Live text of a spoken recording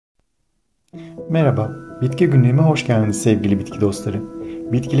Merhaba, bitki günlüğüme hoş geldiniz sevgili bitki dostları.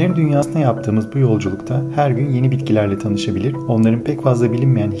 Bitkilerin dünyasına yaptığımız bu yolculukta her gün yeni bitkilerle tanışabilir, onların pek fazla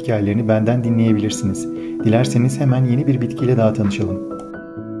bilinmeyen hikayelerini benden dinleyebilirsiniz. Dilerseniz hemen yeni bir bitkiyle daha tanışalım.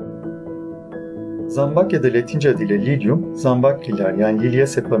 Zambak ya da Latince adıyla Lilium, zambakliler yani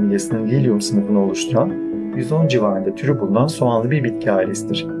Liliaceae familyasının Lilium sınıfını oluşturan 110 civarında türü bulunan soğanlı bir bitki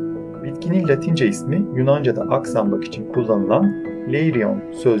ailesidir. Bitkinin Latince ismi Yunanca'da ak zambak için kullanılan Lilium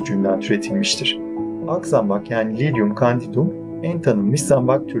sözcüğünden türetilmiştir. Ak zambak yani Lilium candidum en tanınmış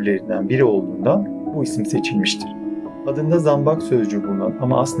zambak türlerinden biri olduğundan bu isim seçilmiştir. Adında zambak sözcüğü bulunan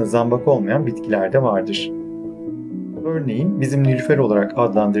ama aslında zambak olmayan bitkiler de vardır. Örneğin bizim nilüfer olarak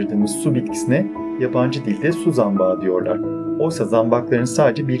adlandırdığımız su bitkisine yabancı dilde su zambağı diyorlar. Oysa zambakların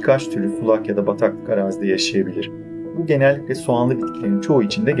sadece birkaç türü sulak ya da bataklık arazide yaşayabilir. Bu genellikle soğanlı bitkilerin çoğu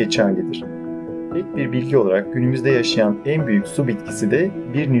için de geçerlidir. Ek bir bilgi olarak günümüzde yaşayan en büyük su bitkisi de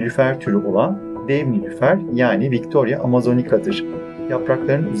bir nilüfer türü olan dev nilüfer yani Victoria amazonica'dır.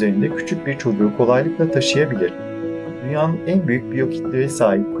 Yapraklarının üzerinde küçük bir çocuğu kolaylıkla taşıyabilir. Dünyanın en büyük biyokitlere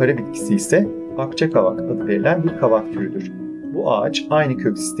sahip kara bitkisi ise akçakavak adı verilen bir kavak türüdür. Bu ağaç aynı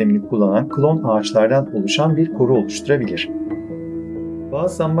kök sistemini kullanan klon ağaçlardan oluşan bir koru oluşturabilir.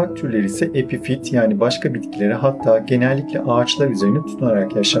 Bazı zambak türleri ise epifit yani başka bitkilere hatta genellikle ağaçlar üzerine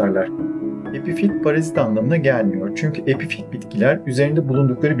tutunarak yaşarlar. Epifit parazit anlamına gelmiyor çünkü epifit bitkiler üzerinde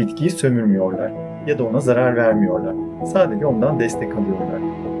bulundukları bitkiyi sömürmüyorlar ya da ona zarar vermiyorlar. Sadece ondan destek alıyorlar.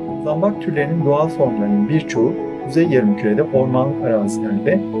 Zambak türlerinin doğal formlarının birçoğu kuzey yarımkürede ormanlık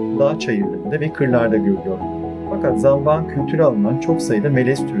arazilerde, dağ çayırlarında ve kırlarda görülüyor. Fakat zambağın kültüre alınan çok sayıda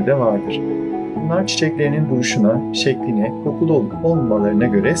melez türü de vardır. Bunlar çiçeklerinin duruşuna, şekline, kokulu olup olmamalarına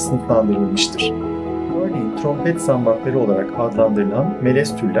göre sınıflandırılmıştır. Örneğin trompet zambakları olarak adlandırılan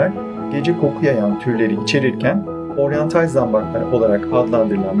melez türler, gece koku yayan türleri içerirken, oryantal zambaklar olarak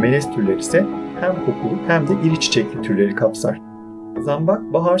adlandırılan melez türler ise hem kokulu hem de iri çiçekli türleri kapsar.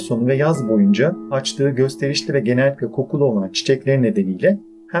 Zambak, bahar sonu ve yaz boyunca açtığı gösterişli ve genellikle kokulu olan çiçekleri nedeniyle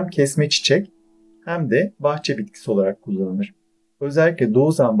hem kesme çiçek hem de bahçe bitkisi olarak kullanılır. Özellikle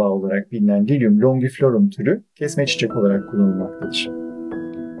doğu zambağı olarak bilinen Lilium longiflorum türü kesme çiçek olarak kullanılmaktadır.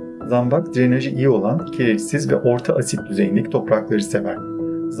 Zambak drenajı iyi olan kireçsiz ve orta asit düzeyindeki toprakları sever.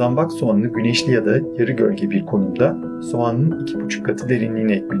 Zambak soğanını güneşli ya da yarı gölge bir konumda soğanının 2,5 katı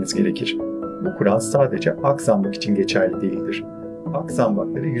derinliğine ekmeniz gerekir. Bu kural sadece ak zambak için geçerli değildir. Ak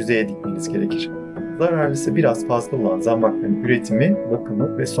zambakları yüzeye dikmeniz gerekir. Zararlısı biraz fazla olan zambakların üretimi,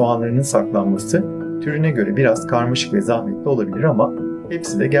 bakımı ve soğanlarının saklanması türüne göre biraz karmaşık ve zahmetli olabilir ama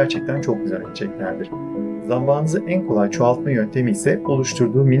hepsi de gerçekten çok güzel çiçeklerdir. Zambağınızı en kolay çoğaltma yöntemi ise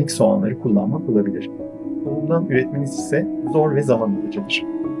oluşturduğu minik soğanları kullanmak olabilir. Tohumdan üretmeniz ise zor ve zaman alıcıdır.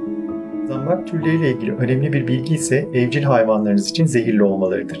 Zambak türleriyle ilgili önemli bir bilgi ise evcil hayvanlarınız için zehirli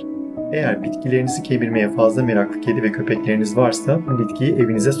olmalarıdır. Eğer bitkilerinizi kemirmeye fazla meraklı kedi ve köpekleriniz varsa bu bitkiyi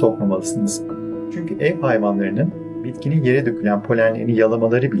evinize sokmamalısınız. Çünkü ev hayvanlarının bitkinin yere dökülen polenlerini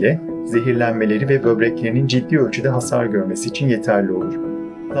yalamaları bile zehirlenmeleri ve böbreklerinin ciddi ölçüde hasar görmesi için yeterli olur.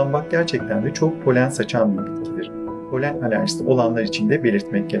 Zambak gerçekten de çok polen saçan bir bitkidir. Polen alerjisi olanlar için de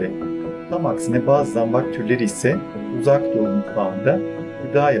belirtmek gerek. Tam aksine bazı zambak türleri ise uzak doğu mutfağında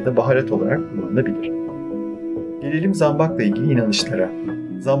gıda ya da baharat olarak kullanılabilir. Gelelim zambakla ilgili inanışlara.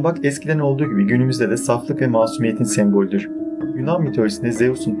 Zambak eskiden olduğu gibi günümüzde de saflık ve masumiyetin sembolüdür. Yunan mitolojisinde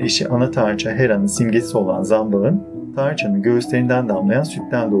Zeus'un eşi ana tanrıça Hera'nın simgesi olan zambağın, tanrıçanın göğüslerinden damlayan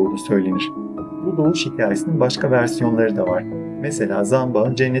sütten doğduğu söylenir. Bu doğuş hikayesinin başka versiyonları da var. Mesela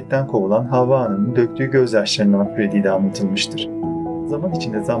zambağın cennetten kovulan Havva Ana'nın döktüğü gözyaşlarından türediği de anlatılmıştır. Zaman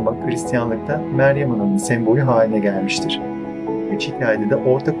içinde zambak Hristiyanlıkta Meryem Ana'nın sembolü haline gelmiştir. Üç hikayede de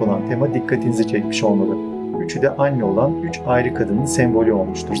ortak olan tema dikkatinizi çekmiş olmalı. Üçü de anne olan üç ayrı kadının sembolü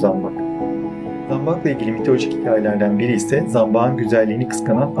olmuştur zambak. Zambakla ilgili mitolojik hikayelerden biri ise zambağın güzelliğini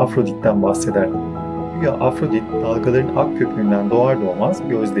kıskanan Afrodit'ten bahseder. Güya Afrodit dalgaların ak köpüğünden doğar doğmaz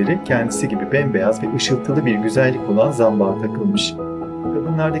gözleri kendisi gibi bembeyaz ve ışıltılı bir güzellik olan zambağa takılmış.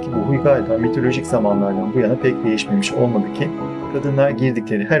 Kadınlardaki bu huy galiba mitolojik zamanlardan bu yana pek değişmemiş olmadı ki kadınlar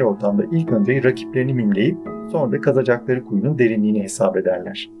girdikleri her ortamda ilk önce rakiplerini mimleyip sonra da kazacakları kuyunun derinliğini hesap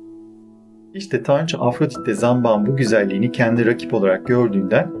ederler. İşte tanrıça Afrodit de zambağın bu güzelliğini kendi rakip olarak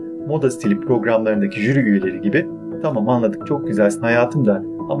gördüğünden moda stili programlarındaki jüri üyeleri gibi "Tamam anladık çok güzelsin hayatım da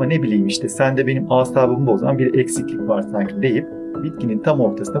ama ne bileyim işte sende benim asabımı bozan bir eksiklik var sanki" deyip bitkinin tam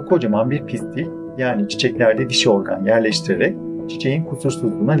ortasına kocaman bir pistil yani çiçeklerde dişi organ yerleştirerek çiçeğin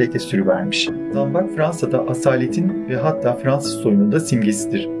kusursuzluğuna leke sürüvermiş. Zambak Fransa'da asaletin ve hatta Fransız soyunun da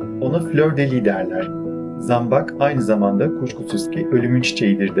simgesidir. Ona fleur de lis derler. Zambak aynı zamanda kuşkusuz ki ölümün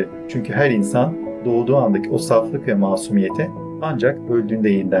çiçeğidir de. Çünkü her insan doğduğu andaki o saflık ve masumiyete Ancak öldüğünde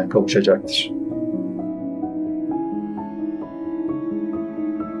yeniden kavuşacaktır.